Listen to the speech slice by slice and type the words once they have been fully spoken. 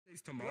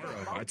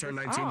Tomorrow. I turn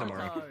 19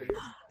 tomorrow.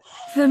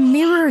 The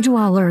mirror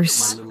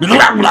dwellers. Look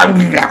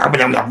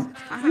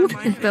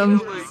at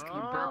them.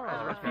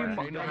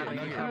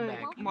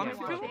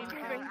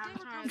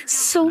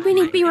 So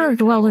many mirror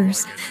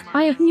dwellers.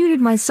 I have muted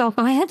myself.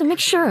 I had to make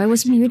sure I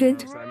was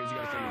muted.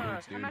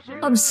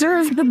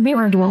 Observe the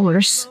mirror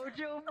dwellers.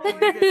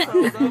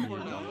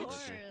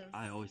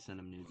 I always send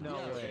him news. No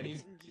way.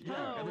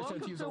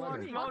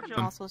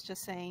 Moss was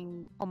just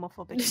saying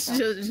homophobic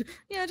stuff.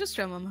 Yeah, just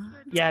trim them.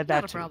 Yeah, Not a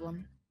that's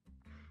problem.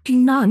 Do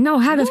not know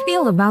how to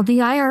feel about the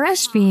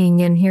IRS being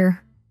in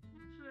here.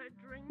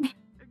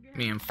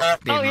 Me and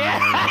fuck the Oh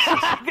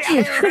yeah!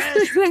 The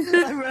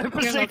IRS! I'm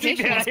representing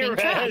the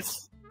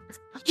IRS!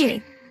 Yeah.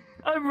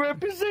 I'm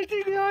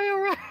representing the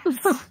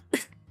IRS!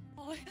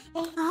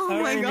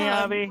 Oh my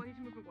god.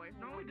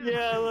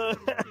 Yeah, look.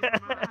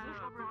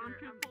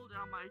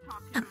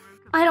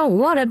 I don't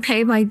want to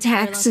pay my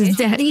taxes,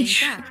 Daddy.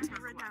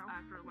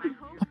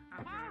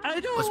 I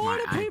don't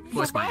want to pay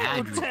what's my my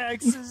address?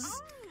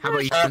 taxes! How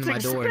about you come to my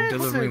door and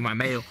deliver me my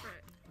mail?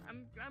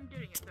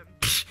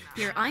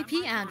 Your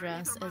IP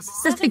address is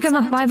Just become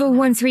a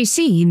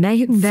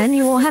 5013C, then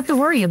you won't have to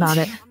worry about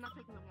it.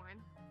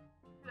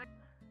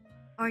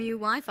 Are you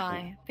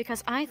Wi-Fi?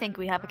 Because I think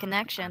we have a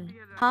connection.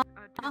 Ha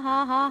ha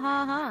ha ha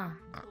ha ha.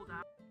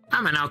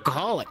 I'm an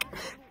alcoholic.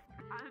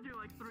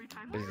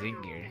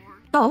 Zinger.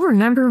 I'll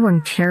remember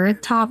when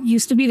Carrot Top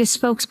used to be the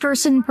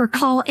spokesperson for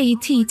Call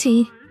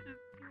ATT.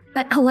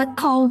 That collect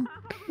call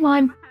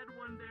line.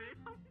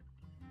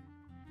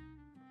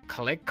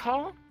 Collect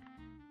call?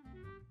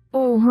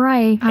 Oh,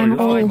 right. I'm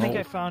Oh, I old. think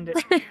I found it.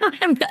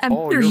 I'm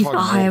Oh, you're fucking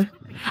 35.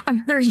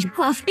 I'm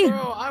 35.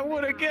 Bro, I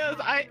would've guessed.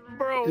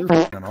 Bro, You're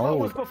fucking That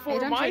was old.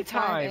 before my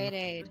time.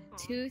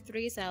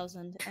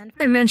 800-588-23,000 and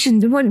I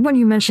mentioned, when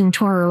you mentioned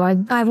Toru,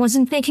 I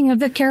wasn't thinking of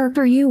the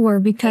character you were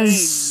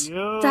because Hey,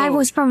 yo. that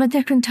was from a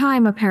different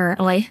time,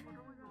 apparently.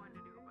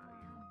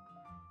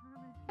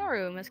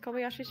 Toru, Miss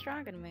Kobayashi's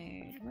Dragon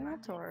Maid. We're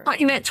not Toru. Oh,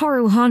 you meant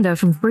Toru Honda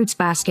from Fruits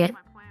Basket.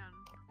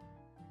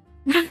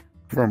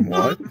 From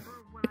what?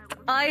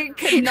 I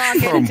could not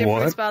get From into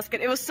what? Fruits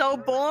Basket. It was so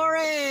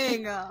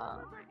boring.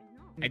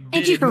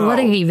 Thank you for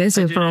letting me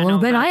visit for a little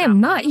bit. I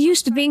am not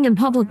used to being in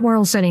public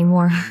worlds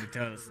anymore.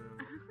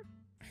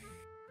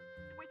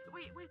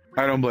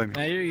 I don't blame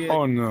you.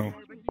 Oh no.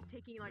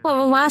 Well,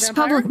 the last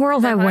Vampire? public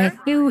world I went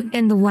to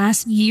in the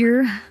last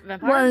year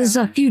Vampire? was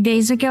a few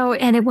days ago,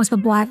 and it was the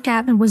Black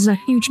Cat, and was a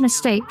huge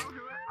mistake.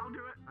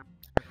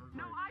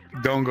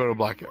 Don't go to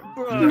Black Cat.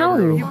 Bro, No.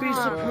 You'd be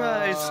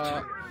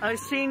surprised. I've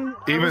seen...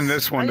 Even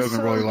this one I doesn't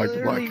saw really like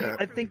the Black literally,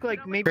 Cat. I think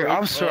like maybe... Hey,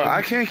 I'm sorry.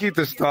 I can't keep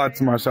this thought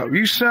to myself.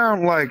 You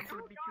sound like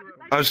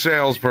a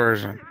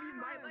salesperson.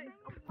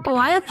 Oh,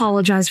 I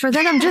apologize for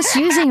that. I'm just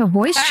using a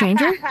voice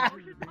changer.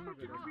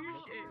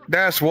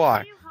 That's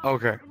why.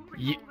 Okay.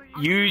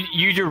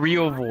 Use your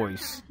real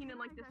voice.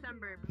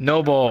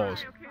 No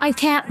balls. I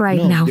can't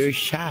right now. They're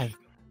shy.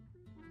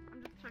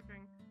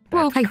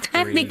 Well, I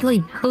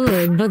technically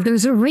could, but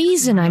there's a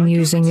reason I'm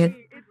using it.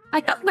 I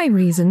got my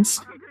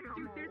reasons.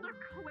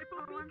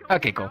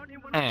 Okay, cool.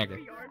 Okay.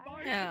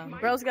 Yeah,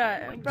 bro's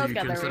got their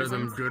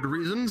reasons. good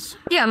reasons?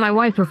 Yeah, my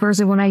wife prefers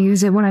it when I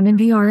use it when I'm in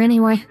VR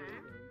anyway.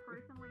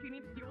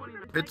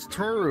 It's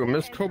Toru,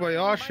 Miss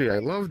Kobayashi. I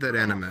love that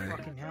anime.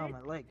 Fucking hell,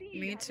 my leg.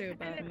 Me too,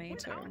 bud. Me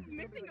too.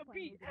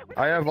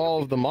 I have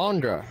all of the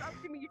manga.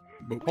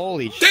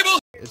 Holy shit.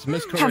 It's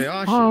Miss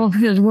Kobayashi. Oh,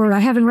 good word. I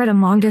haven't read a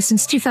manga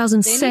since They needed to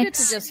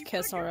 2006. just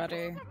kiss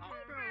already.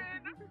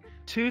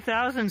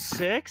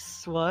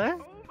 2006? What?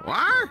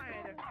 What?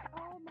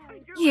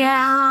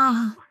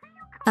 Yeah.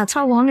 That's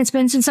how long it's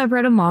been since I've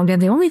read a manga.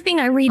 The only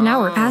thing I read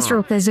now are Oh.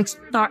 astrophysics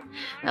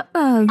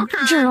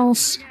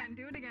journals.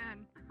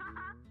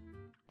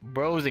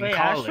 Bro's in Wait,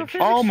 college.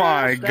 astrophysics Oh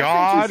my shows? That's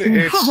god,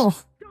 interesting. it's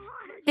Oh,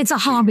 it's a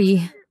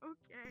hobby.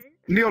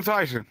 Neil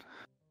Tyson.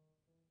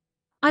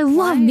 I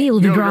love Why- Neil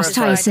Neil deGrasse deGrasse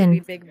Tyson.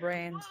 Big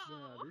brains.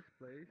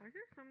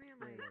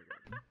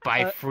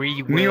 By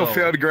free will. Neil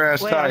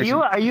deGrasse Wait, Tyson.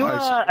 are you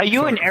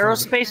an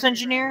aerospace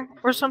engineer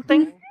or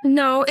something?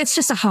 No, it's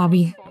just a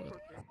hobby.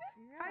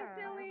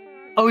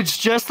 Oh, it's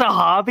just a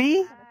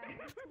hobby?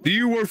 Do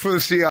you work for the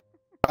CIA?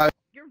 I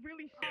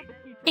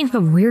think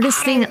the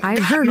weirdest thing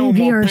I've heard No in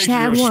more VRChat pictures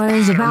of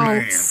was Spider-Man.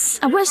 about,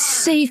 I want to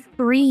say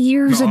 3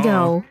 years Nuh-uh.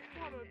 ago.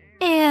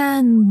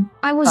 And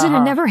I was in a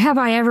Uh-huh. Never Have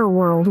I Ever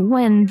world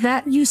when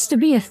that used to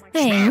be a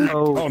thing.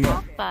 Oh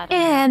no.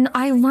 And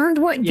I learned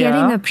what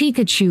getting Yeah? a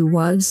Pikachu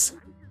was.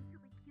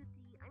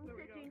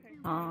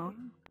 Aw.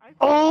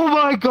 Oh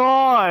my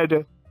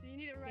god!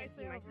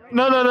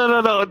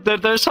 No.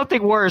 There's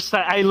something worse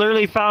that I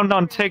literally found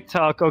on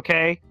TikTok,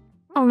 okay?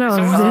 Oh no,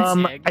 So,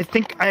 it's- I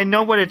think I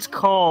know what it's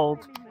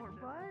called.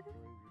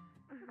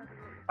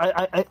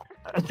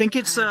 I think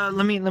it's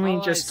let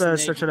me just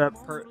search it up.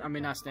 I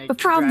mean, not snake. the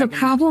dragon.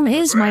 problem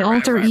is my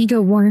alter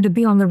ego wanted to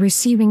be on the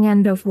receiving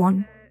end of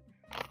one.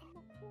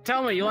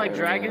 Tell me, you like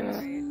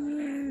dragons?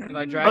 You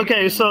like dragons?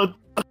 Okay, so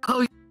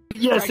oh,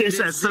 yes. Dragon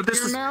So this stick in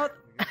is your mouth?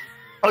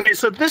 Okay,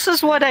 so this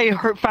is what I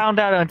found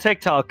out on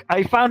TikTok.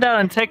 I found out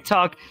on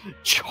TikTok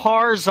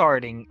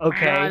Charizarding,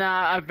 okay? No,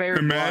 I'm very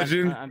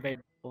Imagine. I'm very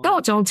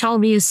Don't tell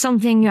me it's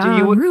something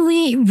you-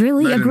 really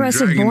Imagine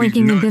aggressive dragging these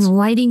boinking and then nuts.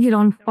 lighting it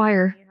on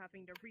fire.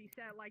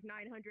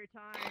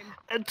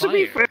 To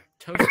be fair,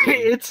 toasty.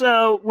 it's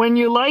when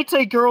you light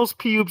a girl's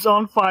pubes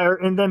on fire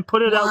and then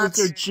put it out with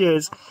your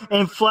jizz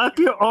and flap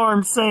your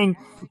arms saying,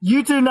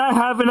 "You do not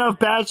have enough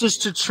badges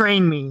to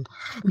train me."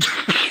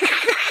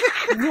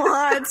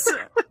 What?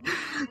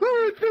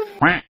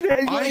 I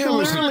have a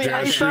Literally,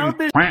 I suggestion. found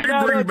this shit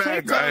out Bring on back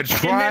TikTok, a and then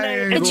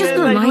triangle. It just then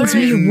I reminds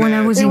me of when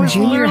I was It in was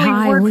junior literally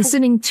high word for-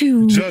 listening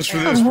to Just for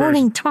a this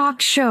morning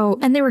talk show,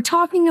 and they were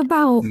talking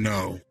about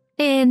No.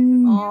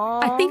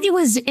 I think it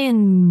was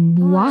in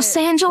Los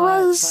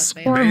Angeles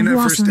or Bana for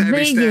Las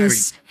stabby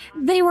Vegas.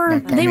 They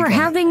were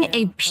having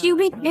a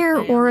pubic hair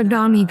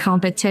origami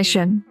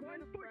competition.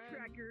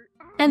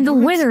 And the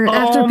winner,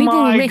 after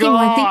people were making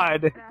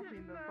like the,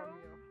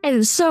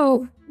 and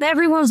so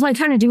everyone was like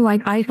trying to do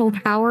like Eiffel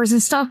Towers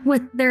and stuff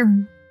with their,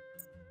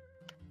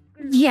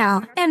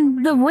 yeah.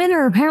 And the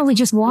winner apparently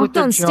just walked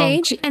their on junk.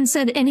 stage and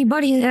said,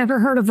 "Anybody ever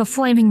heard of the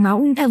Flaming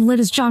Mountain?" and lit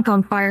his junk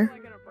on fire.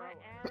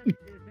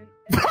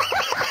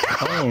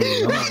 Oh,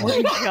 no.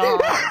 my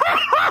god.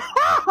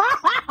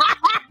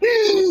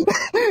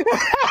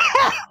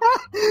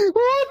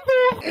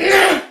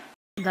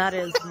 That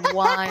is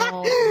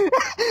wild.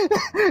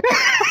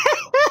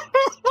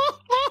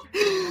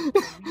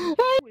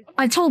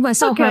 I told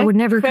myself Okay, I would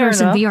never fair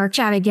curse in enough.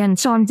 VRChat again,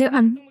 so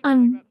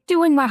I'm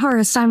doing my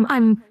hardest.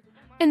 I'm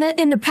in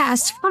the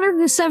past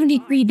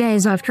 173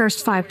 days I've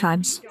cursed 5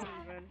 times.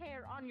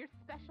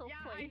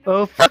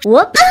 Oh,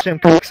 Whoop!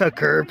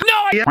 sucker.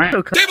 No, yeah,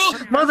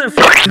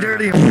 motherfucking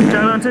dirty.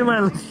 Down onto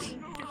my.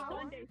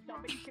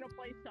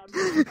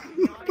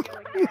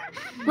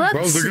 Bros,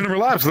 Whoops! they're gonna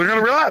relapse. They're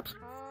gonna relapse.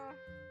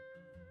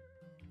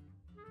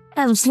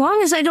 As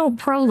long as I don't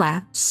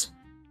prolapse.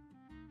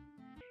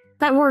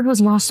 That word was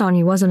lost on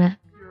you, wasn't it?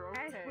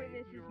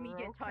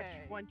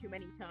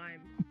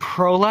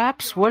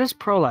 Prolapse? What is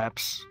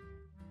prolapse?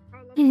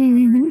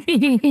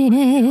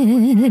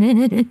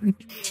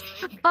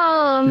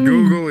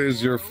 Google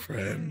is your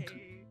friend.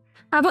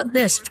 How about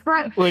this?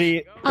 What do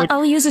you?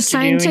 I'll use a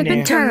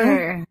scientific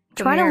term.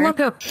 Try to look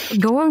up,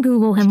 go on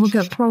Google and look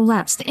up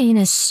prolapsed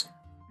anus.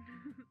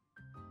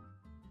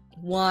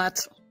 What?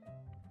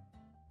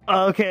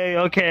 Okay,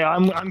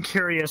 I'm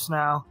curious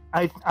now.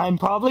 I'm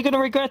probably gonna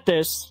regret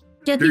this.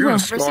 Get You're the gonna will.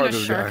 scar Ever seen a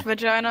this shark guy.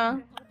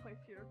 vagina?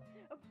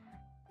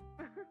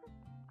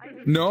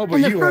 No, but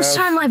And the you first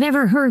have. time I've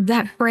ever heard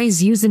that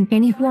phrase used in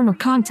any form of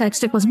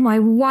context, it was my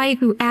wife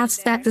who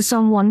asked that to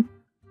someone.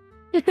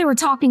 If they were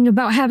talking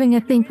about having a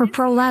thing for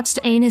prolapsed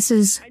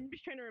anuses. I'm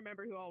just trying to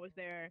remember who all was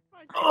there.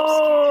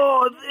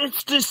 Oh,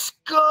 it's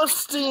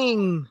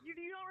disgusting.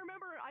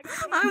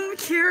 I'm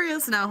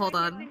curious now. Hold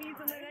on.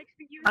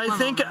 I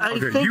think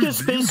Okay,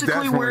 it's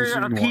basically where a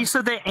definitely piece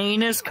of the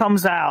anus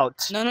comes out.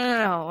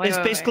 No. Wait, It's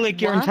wait, basically wait.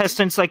 like your What?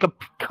 intestines like a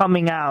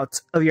coming out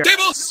of your.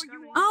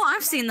 Oh,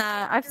 I've seen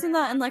that. I've seen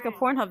that in like a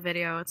Pornhub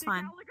video. It's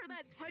fine.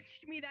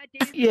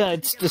 Yeah,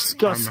 it's I'm not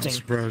disgusting.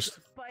 surprised.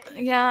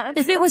 Yeah.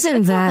 If it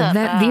wasn't that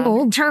the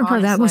old term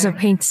for that was a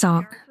pink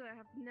sock.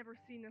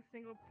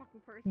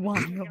 Wow.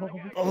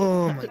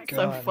 Oh my That's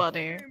so god.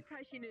 funny.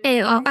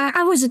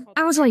 I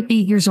was like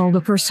 8 years old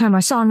the first time I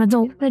saw an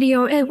adult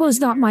video. It was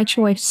not my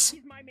choice.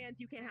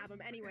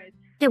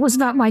 It was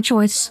not my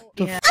choice.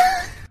 Yeah.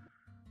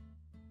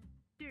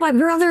 My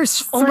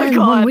brother's Oh my friend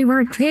God. when we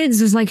were kids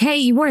was like, "Hey,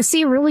 you want to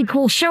see a really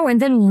cool show?" and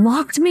then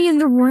locked me in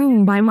the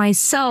room by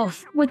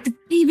myself with the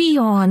TV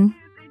on.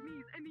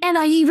 And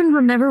I even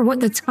remember what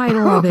the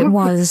title of it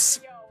was.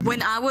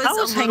 When I was, I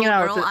was a hanging little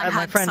out girl, I at my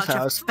had friend's such a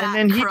house, fat and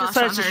then he crush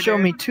decides on to her, show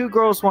dude. me 2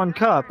 girls, 1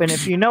 cup. And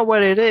if you know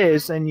what it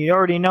is, then you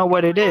already know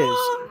what it is.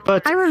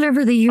 But I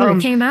remember the year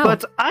it came out.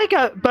 But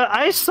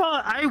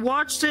I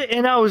watched it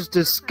and I was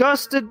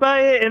disgusted by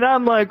it, and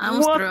I'm like, I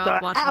almost what threw up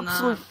the watching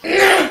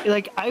absolute?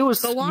 Like I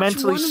was But watch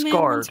mentally One Man, One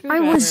scarred.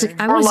 Screwdriver. I was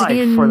For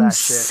life for in that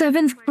shit.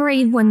 7th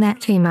grade when that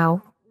came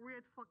out.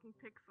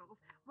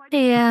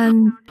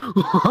 And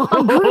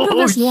a group of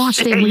us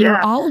watched it. We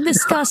were all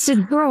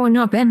disgusted growing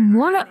up, and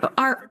one of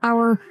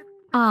our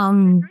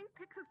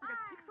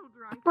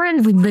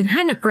friend, the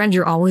kind of friend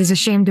you're always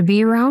ashamed to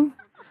be around,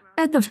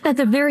 at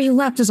the very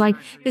left is like,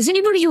 "Is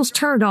anybody else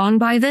turned on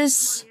by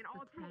this?"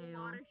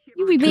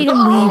 We made him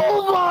leave.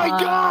 Oh my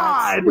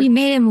god! We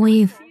made him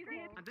leave.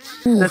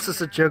 This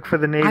is a joke for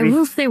the Navy. I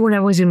will say when I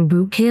was in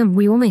boot camp,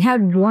 we only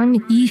had one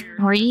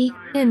E3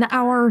 in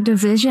our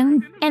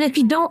division. And if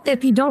you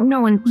don't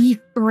know, an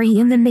E3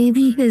 in the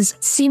Navy is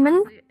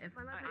seaman.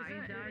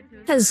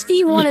 Because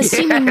E1 is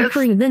seaman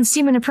recruit, then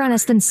seaman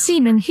apprentice, then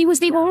seaman. He was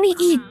the only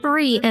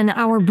E3 in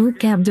our boot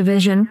camp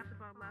division.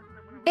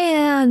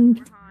 And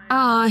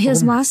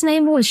his last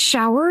name was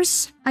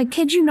Showers. I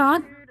kid you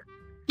not.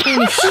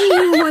 And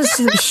he was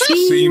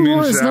Seaman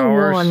the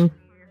Showers. one.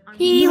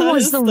 He That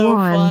was is the so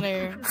one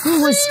funny.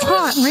 who was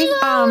taught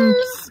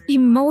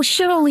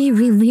emotionally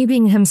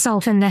relieving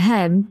himself in the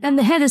head, and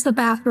the head is the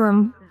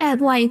bathroom, at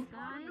like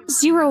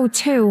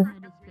 2:02,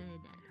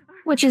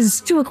 which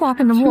is 2 o'clock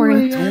in the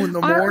morning. 2 in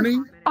the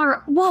morning?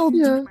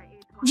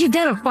 You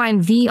gotta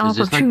find the Is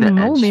this like opportune the Ed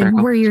moment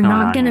circle? where you're What's going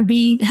not on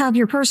gonna have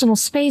your personal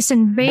space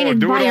invaded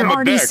Do by it your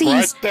on the deck,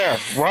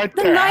 RDCs. right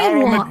there, out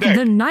on the deck.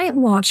 The night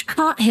watch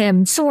caught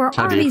him, so our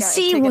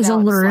RDC was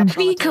alerted.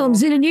 He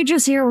comes in and you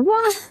just hear,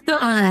 "What the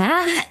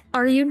heck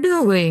are you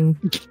doing?"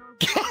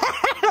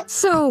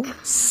 So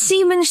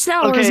Seaman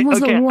Showers was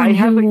the one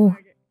who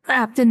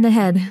tapped in the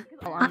head.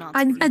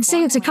 I'd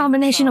say it's a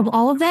combination of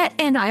all of that,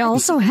 and I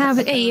also have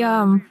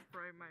a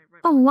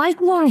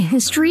lifelong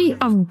history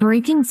of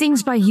breaking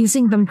things by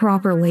using them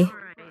properly.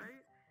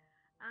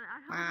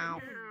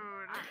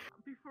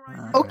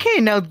 Okay,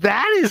 now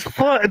that is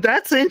fun.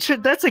 That's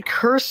a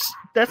curse.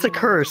 That's a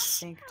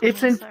curse.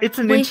 It's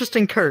an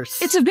interesting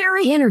curse. It's a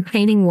very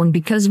entertaining one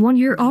because when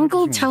your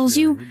uncle tells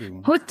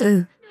you, put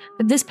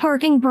this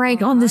parking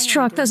brake on this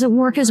truck doesn't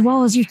work as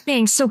well as you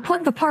think, so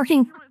put the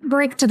parking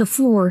brake to the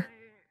floor.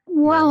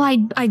 Well,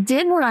 I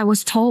did what I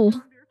was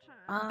told.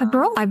 I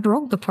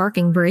broke the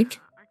parking brake.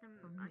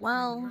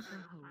 Well,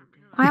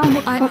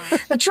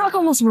 the truck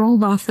almost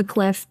rolled off the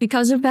cliff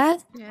because of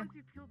that. yeah.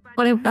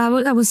 But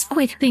I was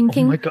quick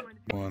thinking. Oh my god!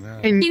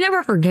 You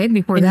never forgave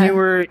me for and that. you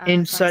were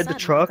inside the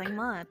truck.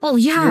 Oh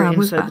yeah, You were I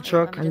was inside the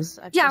truck.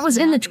 Yeah, I was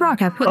in the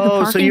truck. I put the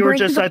parking so you were brake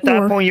just to the at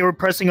floor. that point. You were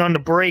pressing on the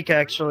brake,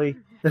 actually.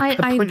 I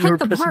put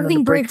the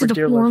parking brake to the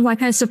floor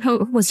like I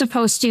was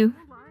supposed to.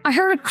 I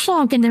heard a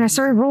clunk and then I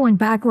started rolling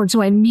backwards,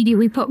 so I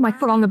immediately put my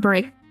foot on the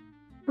brake.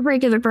 The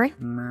brake of the brake.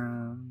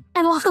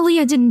 And luckily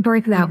I didn't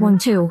break that one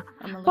too.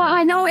 But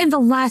I know in the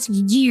last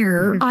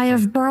year I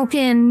have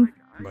broken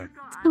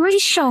 3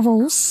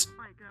 shovels,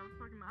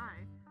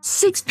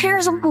 6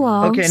 pairs of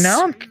gloves. Okay,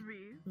 now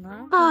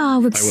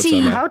I'm. Let's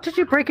see. How did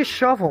you break a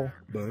shovel?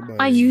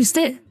 I used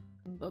it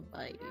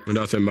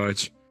Nothing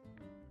much.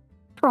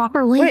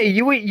 properly. Wait,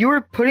 you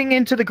were putting it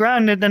into the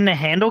ground and then the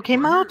handle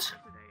came out?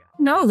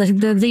 No,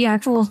 the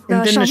actual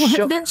And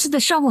then the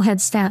shovel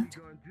head snapped.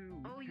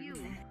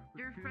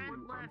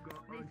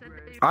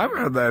 I've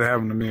had that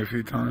happen to me a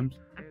few times.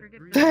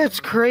 That's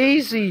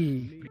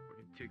crazy.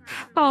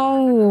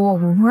 Oh,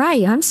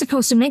 right. I'm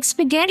supposed to make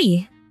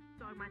spaghetti.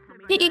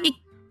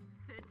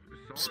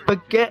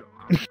 Spaghetti.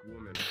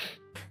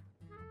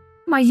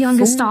 My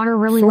youngest daughter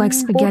really likes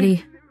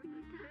spaghetti.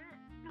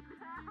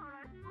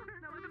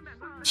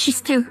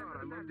 She's 2.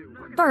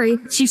 Sorry,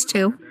 she's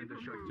 2.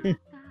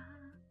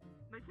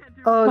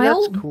 Oh,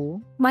 that's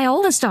cool. My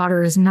oldest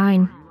daughter is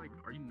 9.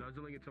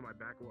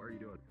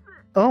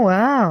 Oh,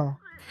 wow.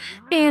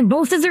 And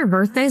both of their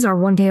birthdays are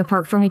 1 day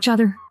apart from each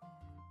other.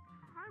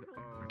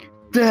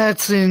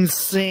 That's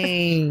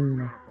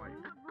insane.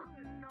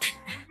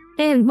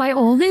 And my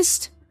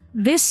oldest,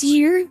 this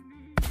year,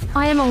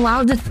 I am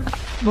allowed to...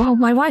 Well,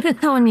 my wife is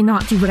telling me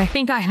not to, but I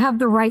think I have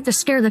the right to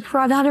scare the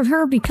crud out of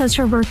her because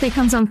her birthday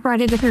comes on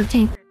Friday the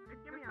 13th.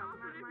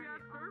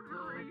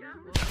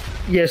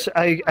 Yes,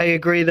 I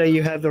agree that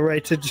you have the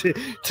right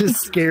to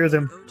scare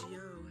them.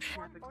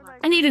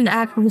 I need an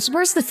actual...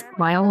 Where's the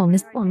smile on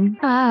this one?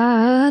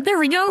 There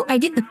we go. I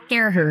get to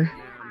scare her.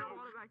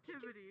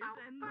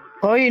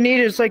 All you need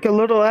is like a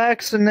little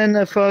axe and then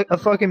a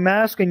fucking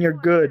mask and you're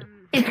good.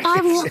 If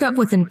I walk up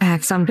with an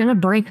axe, I'm gonna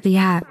break the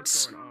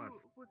axe.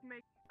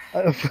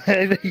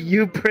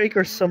 You break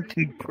or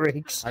something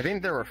breaks. I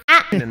think there were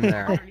in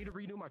there. I need to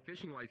renew my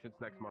fishing license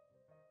next month.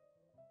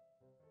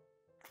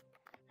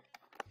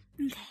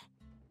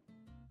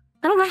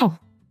 I don't know.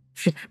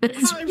 Every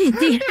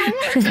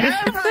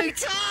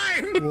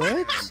time!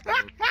 What?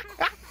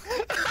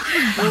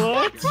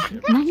 What?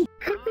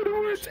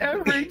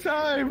 Every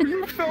time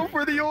you fell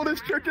for the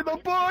oldest trick in the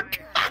book.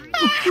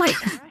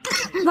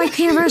 My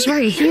camera's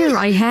right here.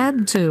 I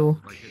had to.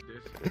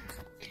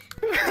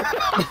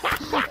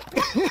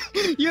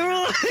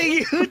 You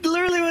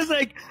literally was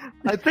like,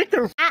 I think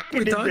they're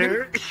in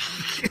there.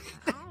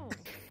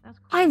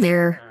 Hi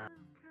there.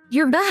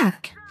 You're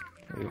back.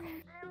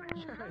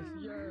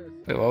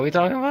 Wait, what are we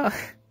talking about?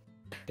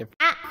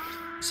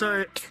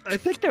 Sorry, I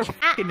think they're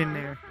in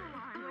there.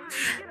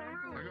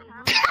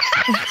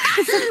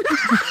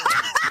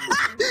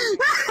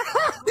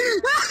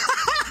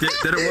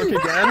 Did it work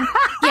again?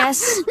 Yes,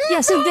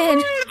 it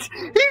did.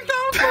 He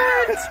fell for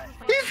it!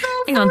 He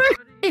fell Hang on.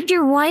 If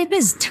your wife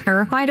is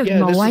terrified of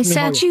Moai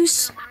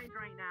statues,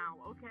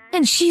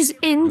 and she's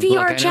in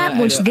VRChat,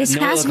 which this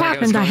has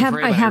happened, I have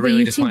a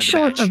YouTube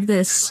short of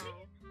this.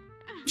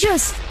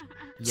 Just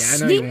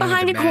sneak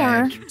behind a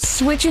corner,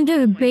 switch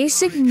into a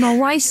basic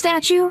Moai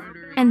statue,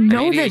 and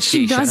know that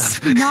she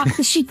does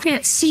not, she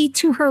can't see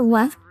to her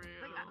left.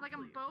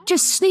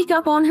 Just sneak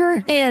up on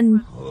her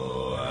and...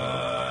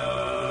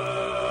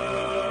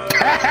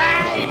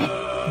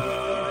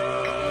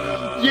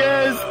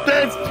 Yes,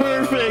 that's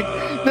perfect.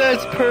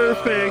 That's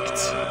perfect.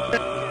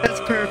 That's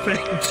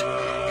perfect.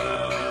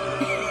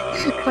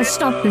 Let's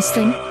stop this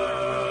thing.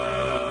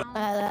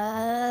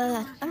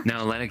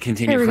 No, let it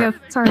continue. There we go.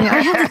 Sorry,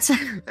 I have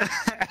to...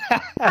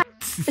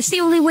 It's the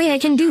only way I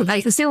can do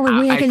that. It's the only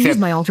way I can use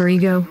my alter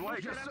ego.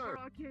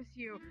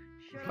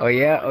 Oh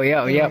yeah.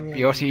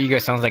 Your alter ego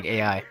sounds like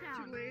AI.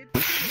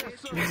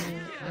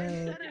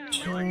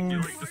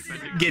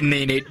 Getting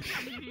in it.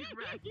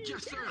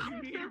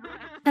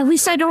 At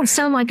least I don't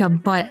sound like a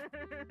butt.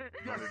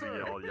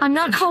 I'm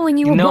not calling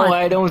you a No, butt.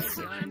 I don't.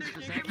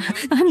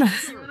 I'm not.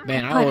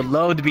 Man, I would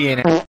love to be in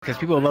it because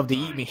people love to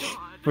eat me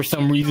for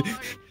some reason.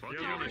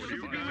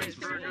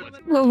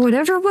 Well,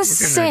 whatever was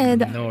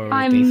said,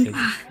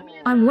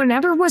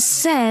 whatever was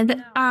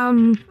said,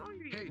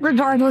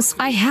 regardless,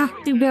 I have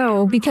to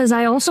go because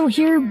I also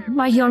hear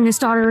my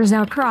youngest daughter is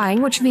now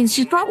crying, which means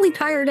she's probably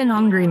tired and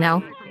hungry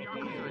now.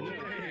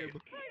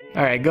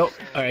 Alright, go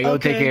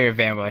take care of your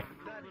family.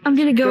 I'm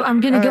gonna go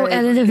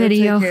edit a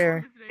video. Take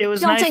care. It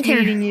was Y'all nice take care.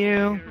 meeting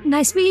you.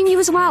 Nice meeting you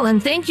as well,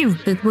 and thank you.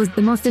 It was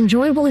the most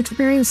enjoyable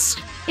experience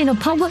in a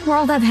public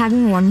world I've had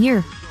in 1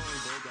 year.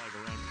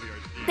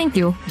 Thank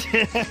you.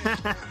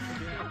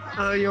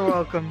 Oh, you're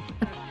welcome.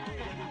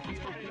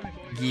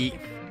 Yeet.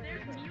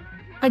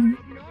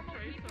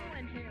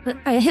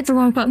 I hit the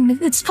wrong button.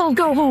 It's called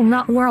Go Home,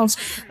 not Worlds.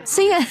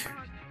 See ya.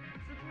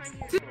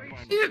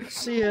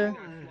 See ya.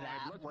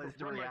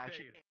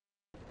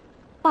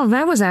 Oh,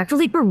 that was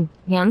actually for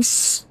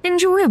once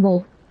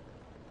enjoyable.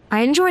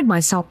 I enjoyed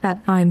myself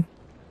that time.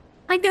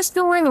 I guess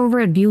going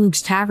over at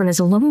Buluke's Tavern is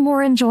a little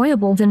more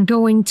enjoyable than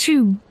going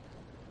to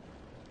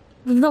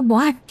the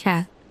Black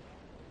Cat.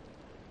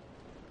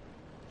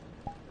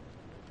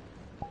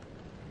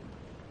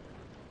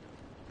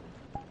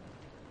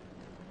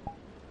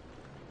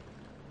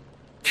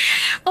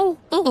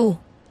 Oh.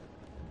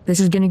 This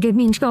is gonna get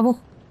me in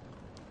trouble.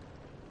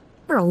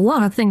 There are a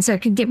lot of things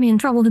that could get me in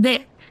trouble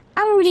today.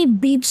 How many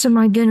beeps am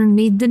I gonna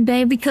need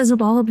today because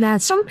of all of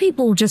that? Some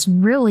people just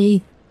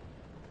really...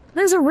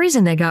 There's a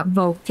reason they got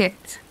vote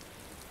kicked.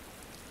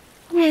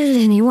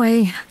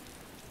 Anyway...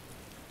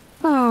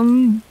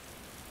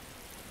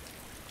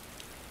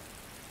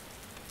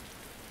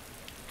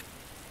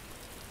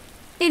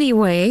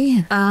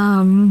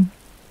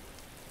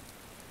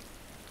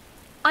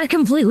 I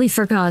completely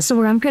forgot, so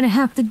what I'm gonna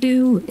have to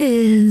do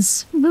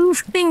is move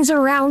things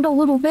around a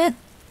little bit.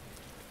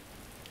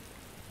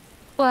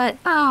 But,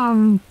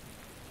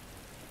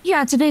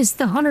 yeah, today's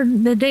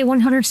the day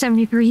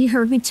 173. You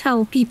heard me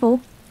tell people.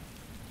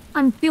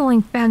 I'm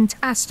feeling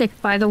fantastic,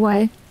 by the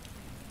way.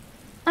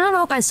 I don't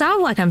know if I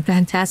sound like I'm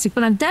fantastic,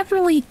 but I'm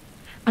definitely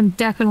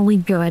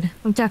good.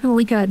 I'm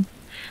definitely good.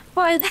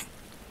 But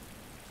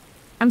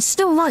I'm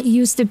still not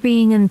used to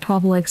being in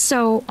public,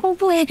 so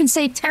hopefully I can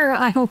say, Tara,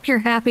 I hope you're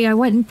happy I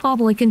went in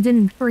public and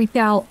didn't freak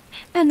out.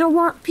 And there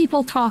weren't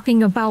people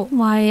talking about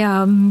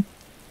my,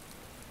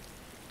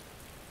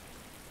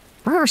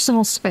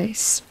 personal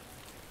space.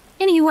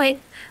 Anyway,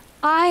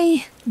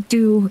 I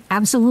do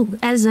absolutely,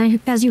 as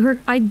you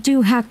heard, I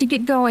do have to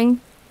get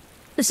going.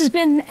 This has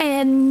been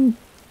an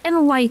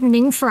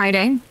enlightening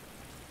Friday.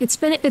 It's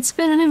been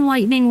an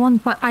enlightening one,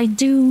 but I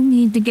do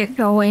need to get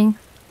going.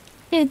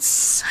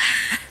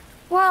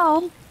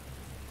 Well,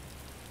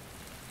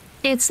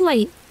 it's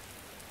late.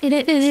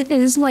 It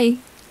is late,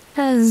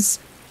 because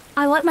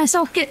I let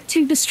myself get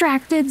too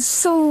distracted,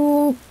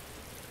 so...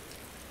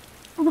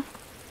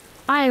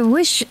 I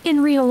wish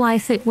in real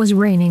life it was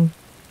raining.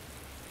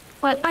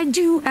 But I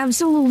do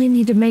absolutely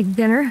need to make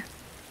dinner.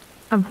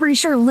 I'm pretty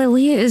sure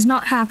Lily is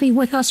not happy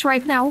with us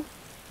right now.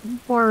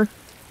 For,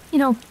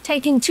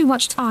 taking too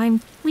much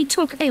time. We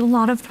took a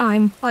lot of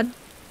time, but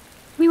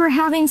we were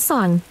having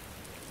fun.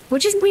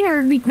 Which is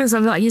weird because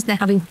I'm not used to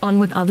having fun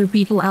with other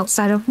people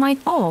outside of my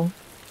hall.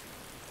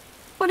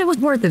 But it was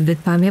worth it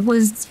this time. It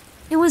was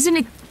an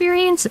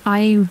experience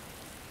I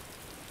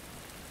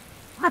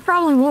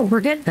probably won't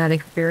forget that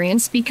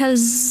experience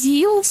because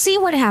you'll see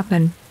what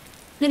happened.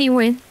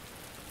 Anyway,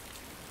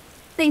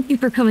 thank you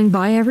for coming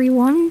by,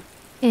 everyone,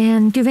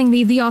 and giving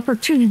me the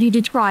opportunity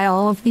to try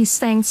all of these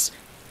things.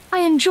 I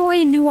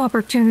enjoy new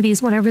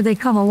opportunities whenever they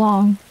come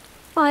along,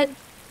 but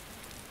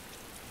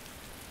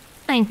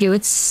thank you.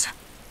 It's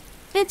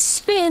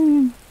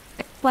been,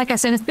 like I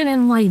said, it's been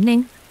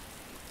enlightening,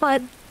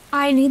 but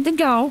I need to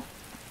go.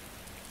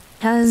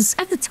 Because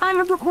at the time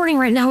of recording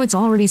right now, it's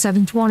already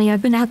 7:20.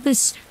 I've been at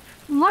this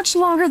much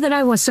longer than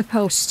I was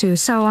supposed to,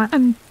 so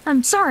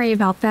I'm sorry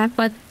about that,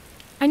 but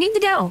I need to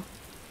go.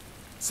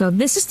 So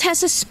this is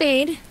Tessa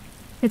Spade.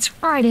 It's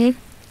Friday.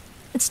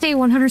 It's day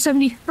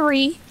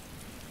 173.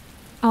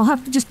 I'll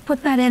have to just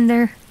put that in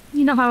there.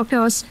 You know how it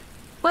goes.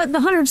 But the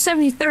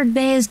 173rd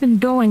day has been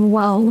going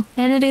well,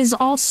 and it is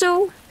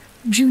also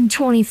June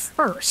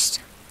 21st.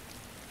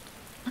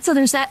 So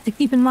there's that to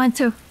keep in mind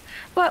too.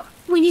 But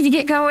we need to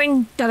get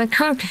going. Gotta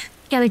cook.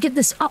 Gotta get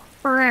this up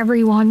for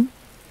everyone.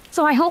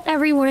 So I hope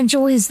everyone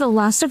enjoys the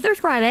last of their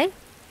Friday,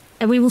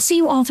 and we will see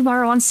you all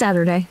tomorrow on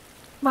Saturday.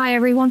 Bye,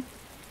 everyone.